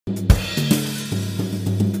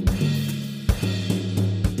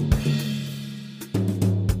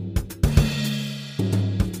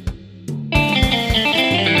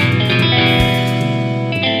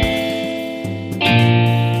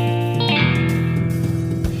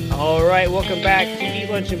right, welcome back to Eat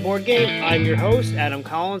Lunch and Board Game. I'm your host, Adam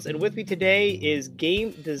Collins, and with me today is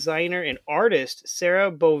game designer and artist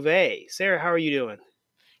Sarah Beauvais. Sarah, how are you doing?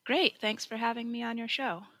 Great. Thanks for having me on your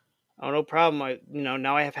show. Oh, no problem.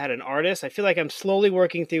 Now I have had an artist. I feel like I'm slowly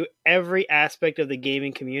working through every aspect of the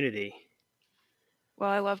gaming community. Well,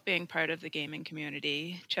 I love being part of the gaming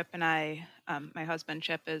community. Chip and I, my husband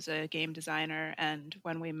Chip is a game designer, and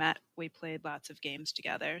when we met, we played lots of games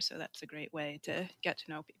together. So that's a great way to get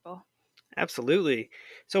to know people. Absolutely.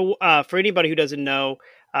 So, for anybody who doesn't know,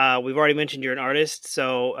 we've already mentioned you're an artist.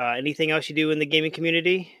 So, anything else you do in the gaming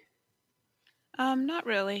community? Not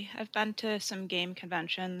really. I've been to some game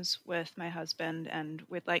conventions with my husband, and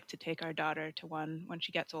we'd like to take our daughter to one when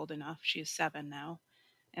she gets old enough. She's 7 now,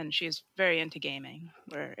 and she's very into gaming.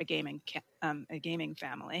 We're a gaming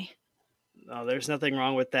family. Oh, there's nothing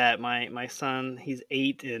wrong with that. My son, he's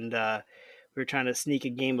 8, and we were trying to sneak a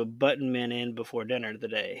game of Button Men in before dinner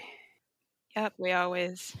today. Yep, we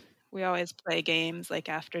always play games like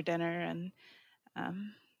after dinner, and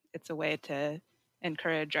um, it's a way to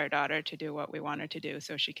encourage our daughter to do what we want her to do,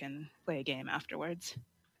 so she can play a game afterwards.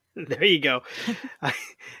 There you go.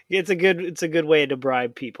 It's a good way to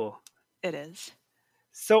bribe people. It is.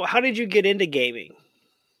 So, how did you get into gaming?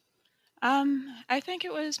 I think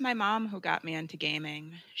it was my mom who got me into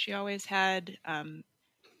gaming. She always had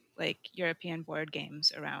like European board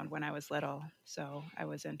games around when I was little, so I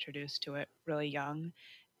was introduced to it really young,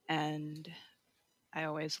 and I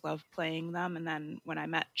always loved playing them. And then when I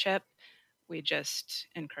met Chip, we just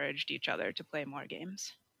encouraged each other to play more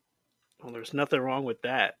games. Well, there's nothing wrong with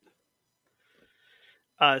that.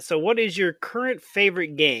 So, what is your current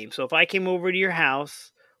favorite game? So, if I came over to your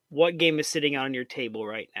house, what game is sitting on your table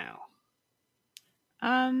right now?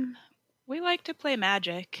 Um, we like to play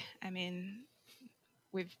Magic. I mean,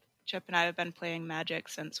 we've Chip and I have been playing Magic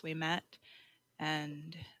since we met,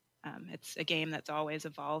 and it's a game that's always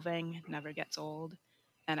evolving, never gets old,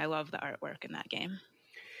 and I love the artwork in that game.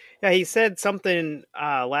 Yeah, he said something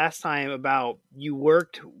last time about you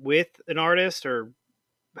worked with an artist or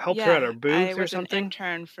helped her at her Yeah, I booth or was an something.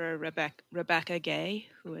 intern for Rebecca Gay,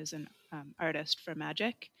 who is an artist for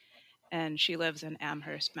Magic, and she lives in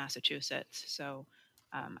Amherst, Massachusetts. So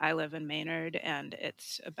I live in Maynard, and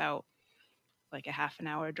it's about like a half an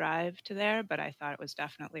hour drive to there, but I thought it was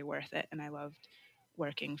definitely worth it, and I loved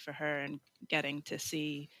working for her and getting to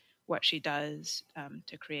see what she does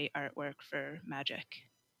to create artwork for Magic.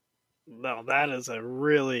 No, that is a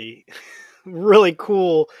really, really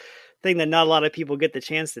cool thing that not a lot of people get the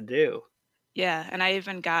chance to do. Yeah, and I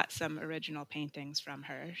even got some original paintings from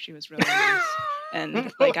her. She was really nice.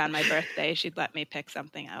 And like on my birthday, she'd let me pick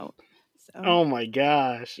something out. So, Oh my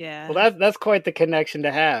gosh. Well, yeah, that's quite the connection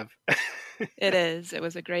to have. it is. It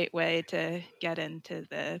was a great way to get into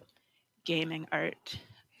the gaming art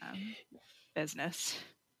um, business.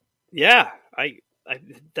 Yeah, I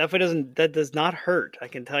definitely doesn't that does not hurt. I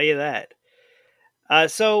can tell you that.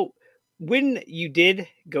 So when you did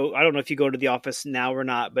go, I don't know if you go to the office now or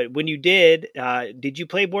not, but when you did you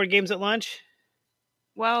play board games at lunch?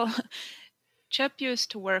 Well, Chip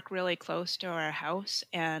used to work really close to our house,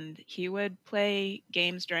 and he would play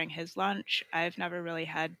games during his lunch. I've never really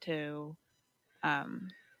had to um,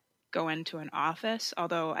 go into an office,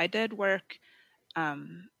 although I did work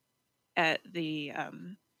um, at the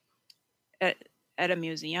at, at a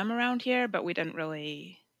museum around here, but we didn't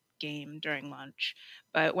really game during lunch.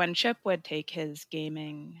 But when Chip would take his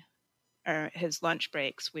gaming or his lunch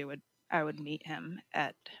breaks, I would meet him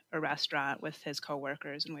at a restaurant with his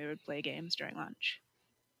coworkers, and we would play games during lunch.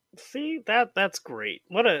 See, that's great.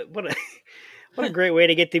 What a what a great way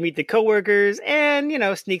to get to meet the coworkers and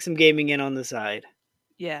sneak some gaming in on the side.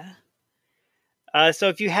 Yeah. So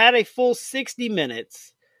if you had a full 60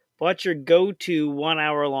 minutes, what's your go-to 1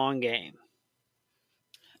 hour long game?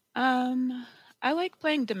 Um, I like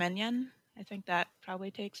playing Dominion. I think that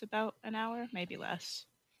probably takes about an hour, maybe less.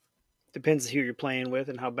 Depends who you're playing with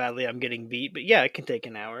and how badly I'm getting beat, but yeah, it can take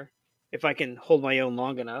an hour if I can hold my own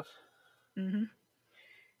long enough. hmm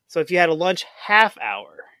So if you had a lunch half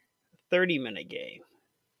hour, 30-minute game.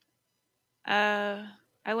 Uh,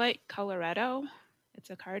 I like Coloretto. It's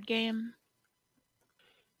a card game.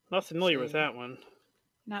 Not Let's familiar with see. that one.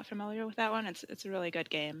 Not familiar with that one. It's a really good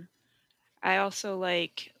game. I also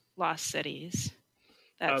like Lost Cities.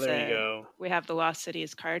 Oh, That's there you a go. We have the Lost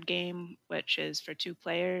Cities card game, which is for 2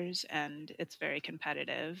 players, and it's very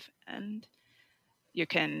competitive. And you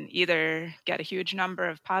can either get a huge number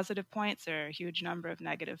of positive points or a huge number of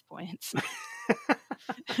negative points.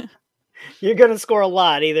 You're going to score a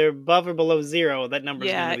lot, either above or below zero. That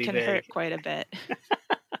number's going Yeah, to it be can hurt big. quite a bit.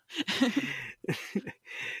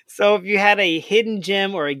 So if you had a hidden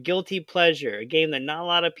gem or a guilty pleasure, a game that not a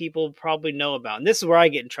lot of people probably know about, and this is where I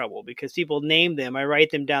get in trouble because people name them, I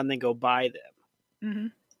write them down, then go buy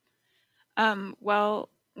them. Hmm. Well,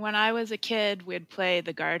 when I was a kid, we'd play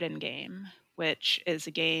the garden game, which is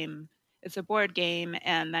a game, it's a board game,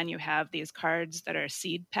 and then you have these cards that are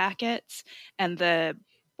seed packets, and the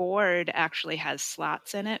board actually has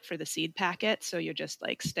slots in it for the seed packet. So you just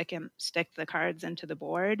like stick the cards into the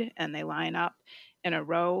board and they line up in a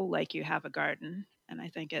row like you have a garden. And I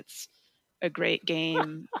think it's a great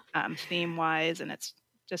game, theme wise, and it's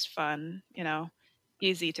just fun,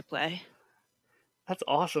 easy to play. That's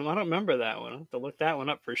awesome. I don't remember that one. I'll have to look that one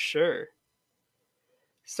up for sure.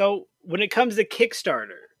 So when it comes to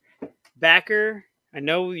Kickstarter, backer, I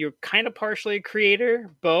know you're kind of partially a creator,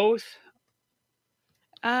 both.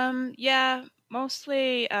 Yeah,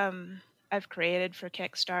 mostly I've created for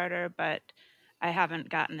Kickstarter, but I haven't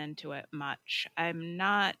gotten into it much. I'm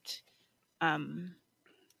not um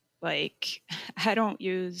like I don't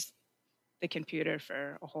use the computer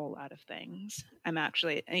for a whole lot of things. I'm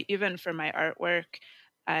actually even for my artwork,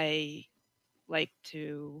 I like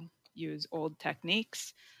to use old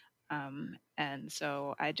techniques. And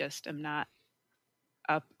so I just am not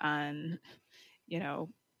up on, you know,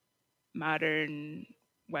 modern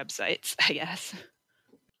websites, I guess.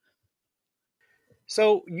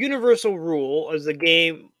 So Universal Rule is a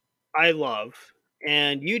game I love,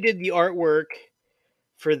 and you did the artwork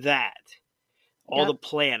for that, all the Yep.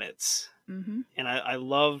 planets, Hmm. and I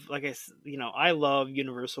love, I love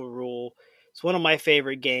Universal Rule. It's one of my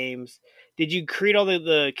favorite games. Did you create all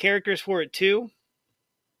the characters for it too?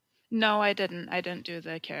 No, I didn't. I didn't do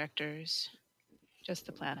the characters, just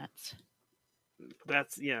the planets.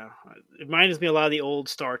 That's it reminds me a lot of the old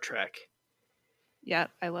Star Trek.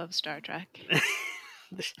 Yep, I love Star Trek.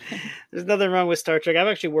 There's nothing wrong with Star Trek. I'm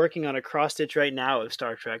actually working on a cross stitch right now of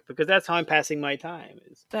Star Trek because that's how I'm passing my time.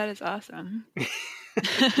 That is awesome.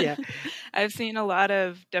 Yeah. I've seen a lot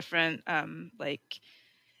of different like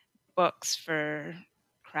books for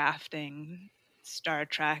crafting Star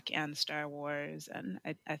Trek and Star Wars, and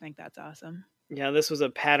I think that's awesome. Yeah, this was a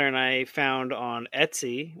pattern I found on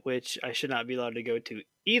Etsy, which I should not be allowed to go to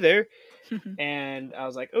either. And I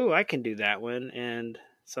was like, "Oh, I can do that one." And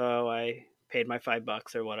so I paid my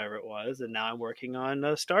 $5 or whatever it was, and now I'm working on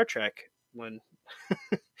a Star Trek one.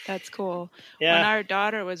 That's cool. When Yeah. our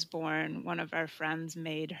daughter was born, one of our friends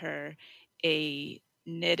made her a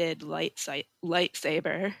knitted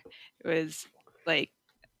lightsaber. It was like,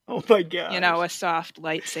 Oh my gosh, a soft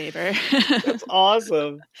lightsaber. that's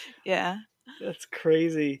awesome. Yeah. That's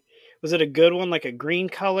crazy. Was it a good one, like a green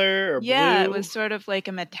color or Yeah, it blue? was sort of like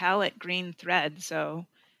a metallic green thread, so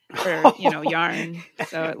or, Oh yarn,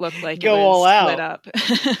 so it looked like it go all was lit out. up.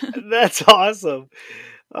 That's awesome.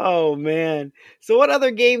 Oh man. So what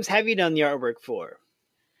other games have you done the artwork for?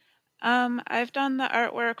 I've done the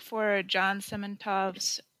artwork for John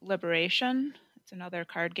Simontov's Liberation. It's another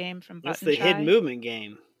card game from That's Button the hidden Shy. movement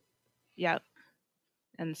game. Yep.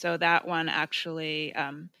 And so that one actually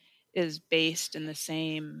is based in the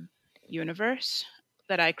same universe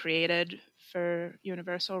that I created for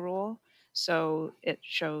Universal Rule. So it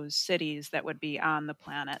shows cities that would be on the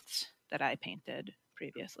planets that I painted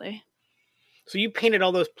previously. So you painted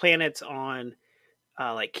all those planets on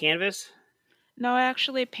like canvas? No, I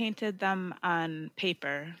actually painted them on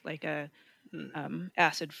paper, like a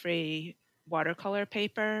acid-free watercolor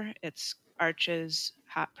paper. It's Arches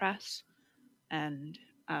hot press, and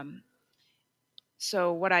um,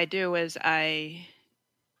 so what I do is I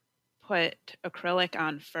put acrylic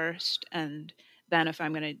on first, and then if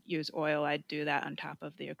I'm going to use oil, I'd do that on top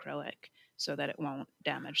of the acrylic so that it won't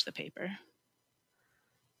damage the paper.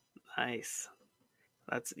 Nice.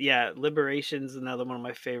 Liberation's another one of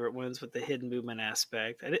my favorite ones with the hidden movement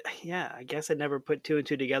aspect. I guess I never put two and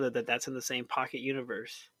two together that that's in the same pocket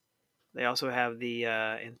universe. They also have the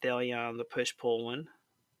Anthelion, the push pull one.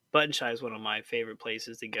 Button Shy is one of my favorite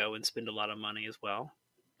places to go and spend a lot of money as well.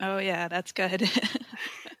 Oh yeah, that's good.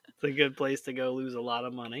 It's a good place to go lose a lot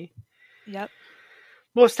of money. Yep.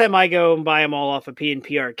 Most time I go and buy them all off a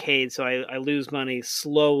P&P arcade, so I lose money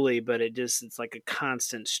slowly, but it's like a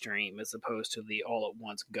constant stream as opposed to the all at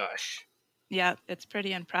once gush. Yeah, it's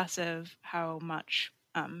pretty impressive how much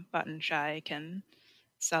Button Shy can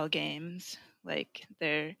sell games. Like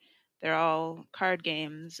they're all card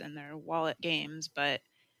games and they're wallet games, but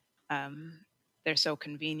um, they're so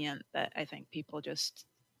convenient that I think people just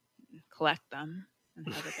collect them and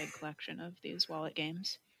have a big collection of these wallet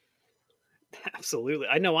games. Absolutely.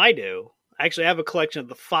 I know I do. I actually have a collection of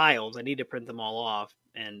the files. I need to print them all off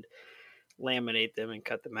and laminate them and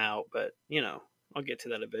cut them out, but I'll get to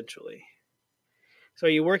that eventually. So,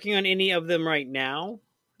 are you working on any of them right now?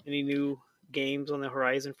 Any new games on the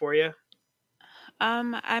horizon for you?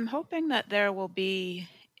 I'm hoping that there will be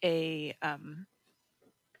a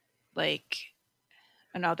like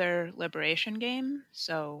another Liberation game.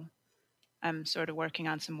 So I'm sort of working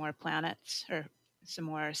on some more planets or some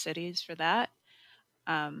more cities for that.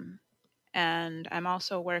 Um, and I'm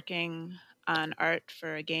also working on art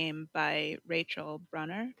for a game by Rachel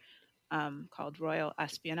Brunner called Royal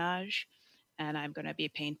Espionage, and I'm going to be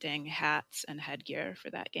painting hats and headgear for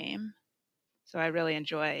that game. So I really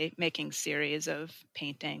enjoy making series of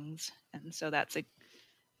paintings, and so that's a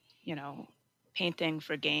you know painting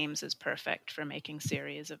for games is perfect for making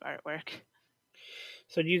series of artwork.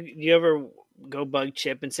 So, do you ever go bug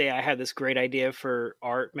Chip and say, "I have this great idea for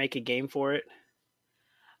art, make a game for it"?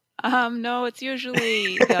 No, it's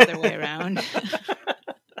usually the other way around.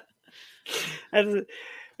 That's,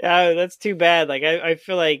 yeah, that's too bad. Like I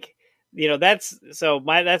feel like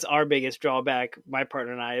that's our biggest drawback. My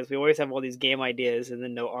partner and I is we always have all these game ideas and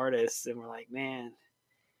then no artists, and we're like, man,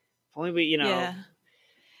 if only we. Yeah.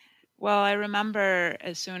 Well, I remember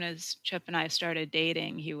as soon as Chip and I started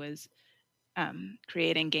dating, he was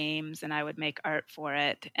creating games and I would make art for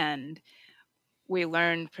it. And we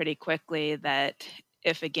learned pretty quickly that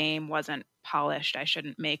if a game wasn't polished, I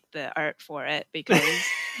shouldn't make the art for it because,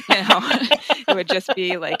 it would just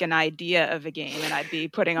be like an idea of a game and I'd be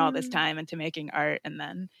putting all this time into making art and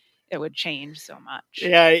then it would change so much.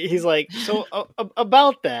 Yeah, he's like, so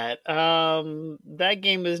about that. That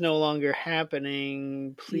game is no longer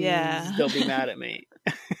happening. Please Yeah. don't be mad at me.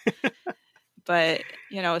 But,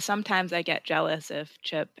 sometimes I get jealous if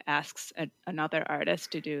Chip asks another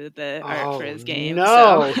artist to do the art for his game.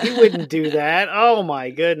 No, So. he wouldn't do that. Oh my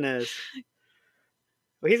goodness.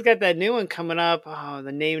 Well, he's got that new one coming up. Oh,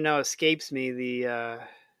 the name now escapes me. The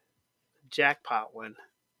jackpot one.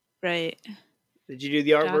 Right. Did you do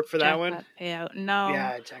the artwork for that one? Jackpot Payout. No.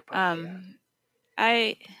 Yeah, jackpot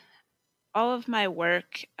payout. All of my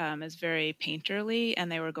work is very painterly,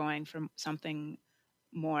 and they were going for something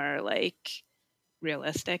more like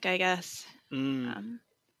realistic, I guess.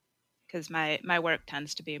 Because my work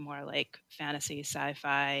tends to be more like fantasy,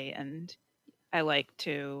 sci-fi, and I like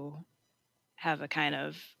to have a kind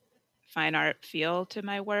of fine art feel to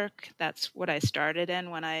my work. That's what I started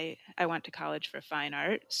in when I went to college for fine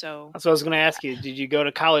art. So that's what I was going to ask you. Did you go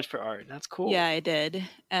to college for art? That's cool. Yeah, I did.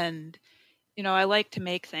 And I like to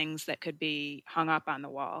make things that could be hung up on the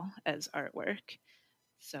wall as artwork.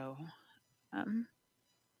 So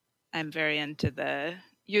I'm very into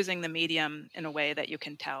using the medium in a way that you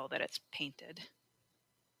can tell that it's painted.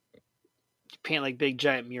 You paint like big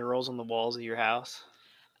giant murals on the walls of your house?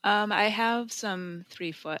 I have some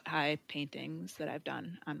 3-foot high paintings that I've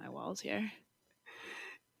done on my walls here.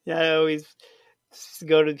 Yeah, I always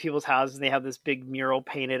go to people's houses and they have this big mural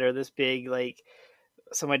painted or this big, like,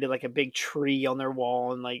 somebody did like a big tree on their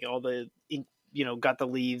wall and like all the ink, got the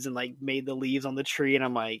leaves and like made the leaves on the tree. And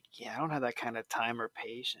I'm like, yeah, I don't have that kind of time or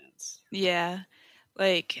patience. Yeah.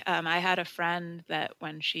 Like, I had a friend that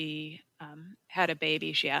when she had a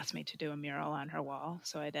baby, she asked me to do a mural on her wall.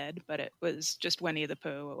 So I did, but it was just Winnie the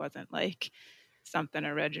Pooh. It wasn't like something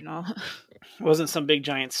original. It wasn't some big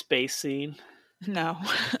giant space scene. No,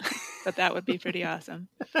 but that would be pretty awesome.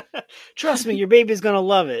 Trust me, your baby's going to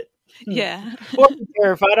love it. Yeah. Or be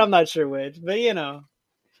terrified. I'm not sure which, but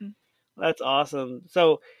that's awesome.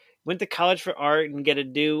 So went to college for art and get to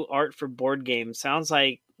do art for board games. Sounds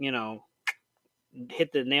like,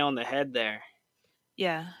 hit the nail on the head there.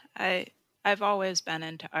 Yeah, I've always been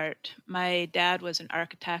into art. My dad was an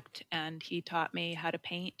architect and he taught me how to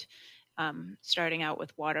paint, starting out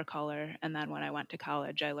with watercolor. And then when I went to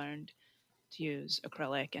college, I learned to use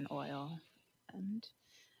acrylic and oil. And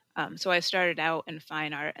so I started out in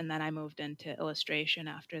fine art and then I moved into illustration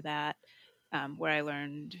after that, where I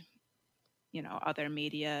learned, other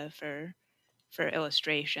media for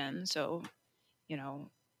illustration. So,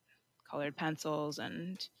 colored pencils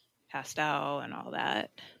and pastel and all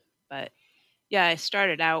that. But yeah, I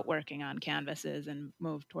started out working on canvases and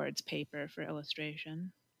moved towards paper for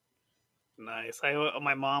illustration. Nice.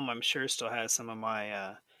 My mom, I'm sure, still has some of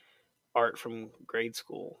my art from grade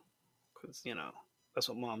school because that's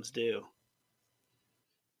what moms do.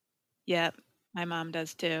 Yep, my mom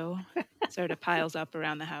does too. Sort of piles up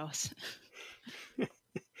around the house.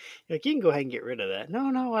 Like, you can go ahead and get rid of that.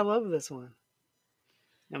 No, I love this one.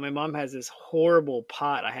 Now my mom has this horrible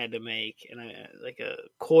pot I had to make, and like a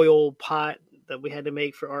coil pot that we had to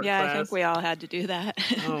make for art class. I think we all had to do that.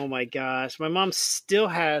 Oh my gosh, my mom still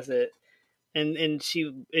has it, and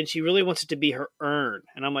she really wants it to be her urn,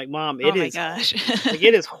 and I'm like, Mom, it is gosh. like,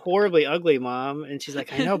 it is horribly ugly, Mom. And she's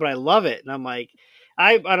like, I know, but I love it. And I'm like,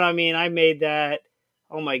 I mean, I made that.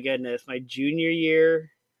 Oh my goodness, my junior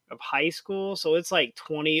year of high school. So it's like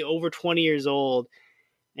over 20 years old,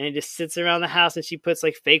 and it just sits around the house. And she puts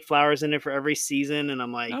like fake flowers in it for every season. And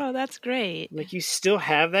Oh, that's great. you still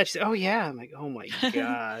have that? She's, oh yeah. I'm like, oh my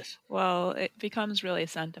gosh. Well, it becomes really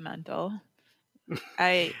sentimental.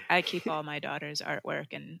 I keep all my daughter's artwork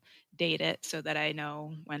and date it so that I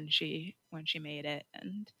know when she made it,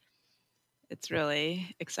 and it's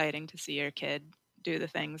really exciting to see your kid do the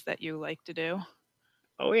things that you like to do.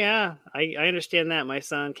 Oh yeah, I understand that. My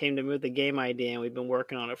son came to me with the game idea, and we've been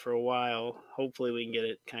working on it for a while. Hopefully, we can get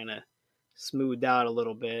it kind of smoothed out a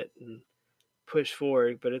little bit and push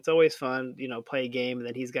forward. But it's always fun, play a game, and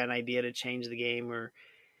then he's got an idea to change the game or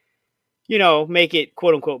make it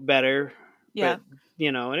quote unquote better. Yeah. But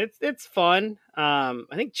and it's fun. I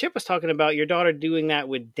think Chip was talking about your daughter doing that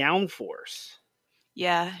with Downforce.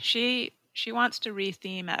 Yeah, she wants to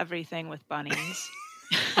retheme everything with bunnies.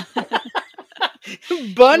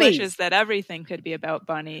 Bunnies. She wishes that everything could be about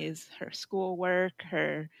bunnies. Her schoolwork,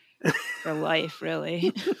 her life,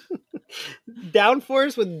 really.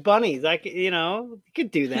 Downforce with bunnies. You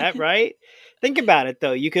could do that, right? Think about it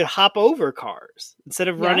though. You could hop over cars instead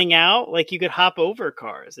of running out. Like you could hop over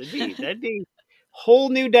cars. That'd be whole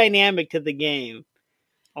new dynamic to the game.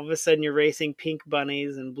 All of a sudden, you're racing pink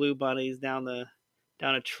bunnies and blue bunnies down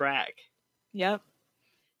a track. Yep.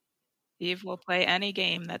 Eve will play any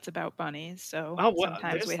game that's about bunnies, so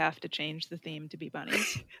sometimes we have to change the theme to be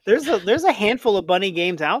bunnies. There's a handful of bunny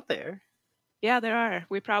games out there. Yeah, there are.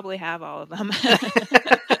 We probably have all of them.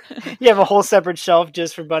 You have a whole separate shelf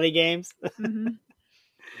just for bunny games. Mm-hmm.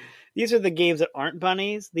 These are the games that aren't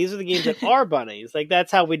bunnies. These are the games that are bunnies. Like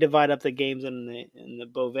that's how we divide up the games in the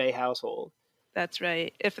Beauvais household. That's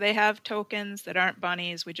right. If they have tokens that aren't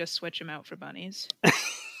bunnies, we just switch them out for bunnies.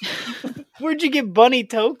 Where'd you get bunny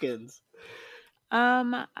tokens?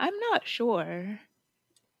 I'm not sure.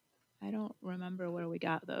 I don't remember where we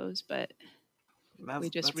got those, but we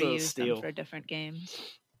just reused them for different games.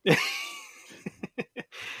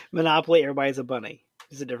 Monopoly, everybody's a bunny.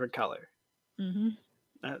 It's a different color. Mm-hmm.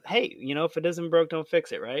 Hey, if it isn't broke, don't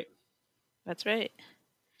fix it, right? That's right.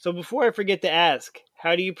 So before I forget to ask,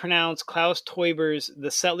 how do you pronounce Klaus Teuber's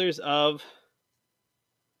The Settlers of...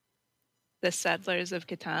 The Settlers of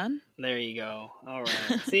Catan? There you go. All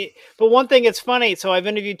right. See, but one thing, it's funny. So I've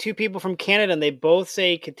interviewed two people from Canada, and they both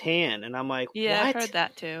say Catan, and I'm like, yeah, what? I've heard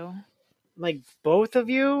that too. Like, both of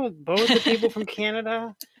you? Both the people from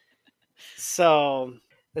Canada? So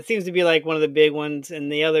that seems to be like one of the big ones.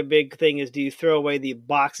 And the other big thing is, do you throw away the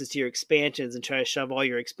boxes to your expansions and try to shove all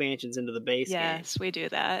your expansions into the base game? Yes, we do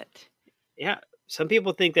that. Yeah. Some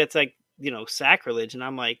people think that's like, sacrilege. And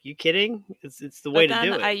I'm like, you kidding? It's the way to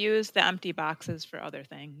do it. I use the empty boxes for other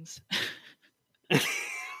things.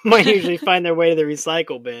 Might usually find their way to the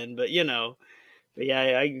recycle bin, but But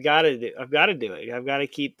yeah, I've got to do it. I've got to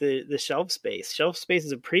keep the shelf space. Shelf space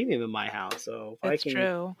is a premium in my house. So it's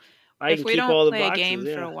true. If we don't play a game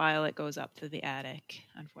for a while, it goes up to the attic,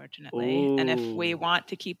 unfortunately. Ooh. And if we want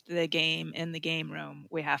to keep the game in the game room,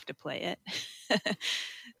 we have to play it.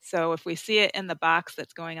 So if we see it in the box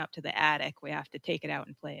that's going up to the attic, we have to take it out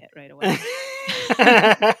and play it right away.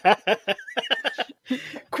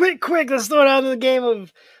 Quick, let's throw it out in the game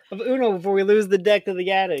of Uno before we lose the deck to the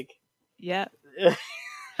attic. Yeah.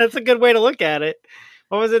 That's a good way to look at it.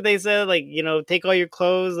 What was it they said? Like, take all your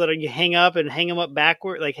clothes that you hang up and hang them up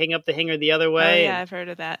backward, like hang up the hanger the other way. Oh, yeah, I've heard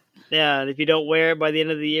of that. Yeah, and if you don't wear it by the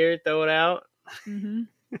end of the year, throw it out. Mm-hmm.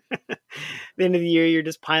 The end of the year, you're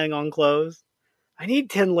just piling on clothes. I need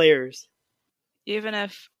 10 layers. Even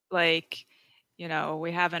if, we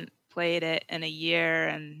haven't played it in a year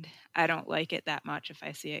and I don't like it that much, if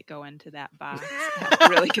I see it go into that box, I have to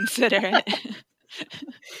really consider it.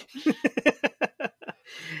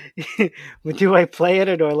 Do I play it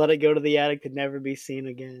or do I let it go to the attic to never be seen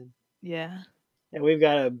again? Yeah. And we've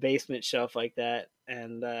got a basement shelf like that,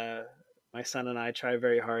 and my son and I try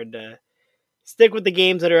very hard to stick with the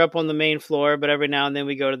games that are up on the main floor, but every now and then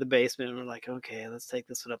we go to the basement and we're like, okay, let's take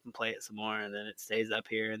this one up and play it some more, and then it stays up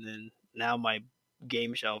here, and then now my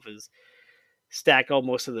game shelf is stacked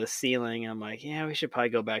almost to the ceiling. I'm like, yeah, we should probably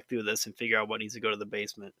go back through this and figure out what needs to go to the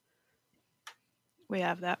basement. We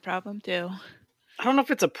have that problem too. I don't know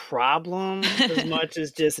if it's a problem as much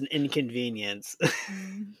as just an inconvenience.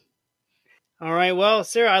 All right. Well,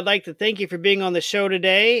 Sarah, I'd like to thank you for being on the show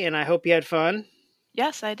today, and I hope you had fun.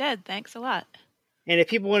 Yes, I did. Thanks a lot. And if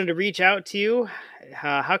people wanted to reach out to you,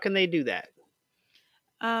 how can they do that?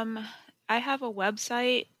 I have a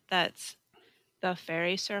website that's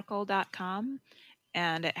thefairycircle.com,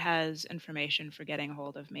 and it has information for getting a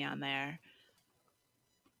hold of me on there.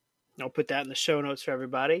 I'll put that in the show notes for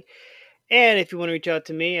everybody. And if you want to reach out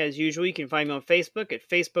to me, as usual, you can find me on Facebook at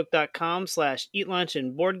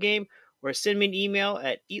facebook.com/eatlunchandboardgame, or send me an email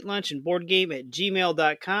at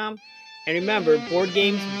eatlunchandboardgame@gmail.com. And remember, board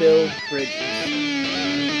games build bridges.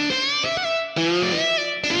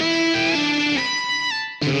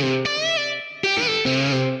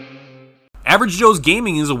 Average Joe's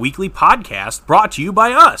Gaming is a weekly podcast brought to you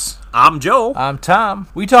by us. I'm Joe. I'm Tom.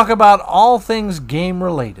 We talk about all things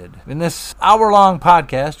game-related. In this hour-long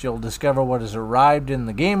podcast, you'll discover what has arrived in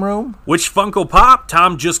the game room, which Funko Pop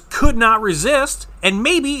Tom just could not resist, and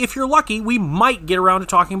maybe, if you're lucky, we might get around to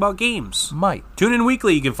talking about games. Might. Tune in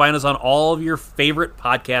weekly. You can find us on all of your favorite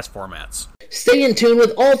podcast formats. Stay in tune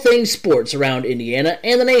with all things sports around Indiana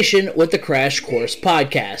and the nation with the Crash Course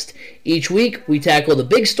Podcast. Each week, we tackle the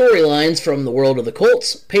big storylines from the world of the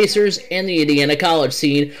Colts, Pacers, and the Indiana college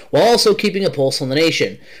scene, while also keeping a pulse on the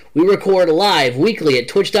nation. We record live weekly at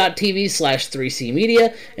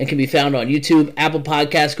twitch.tv/3cmedia and can be found on YouTube, Apple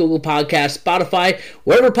Podcasts, Google Podcasts, Spotify,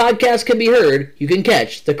 wherever podcasts can be heard. You can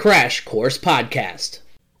catch the Crash Course Podcast.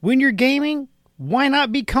 When you're gaming, why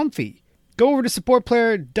not be comfy? Go over to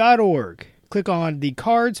supportplayer.org. Click on the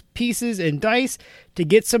cards, pieces, and dice to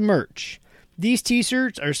get some merch. These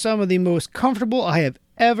t-shirts are some of the most comfortable I have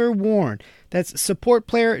ever worn. That's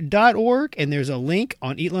supportplayer.org, and there's a link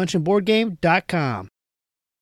on eatlunchandboardgame.com.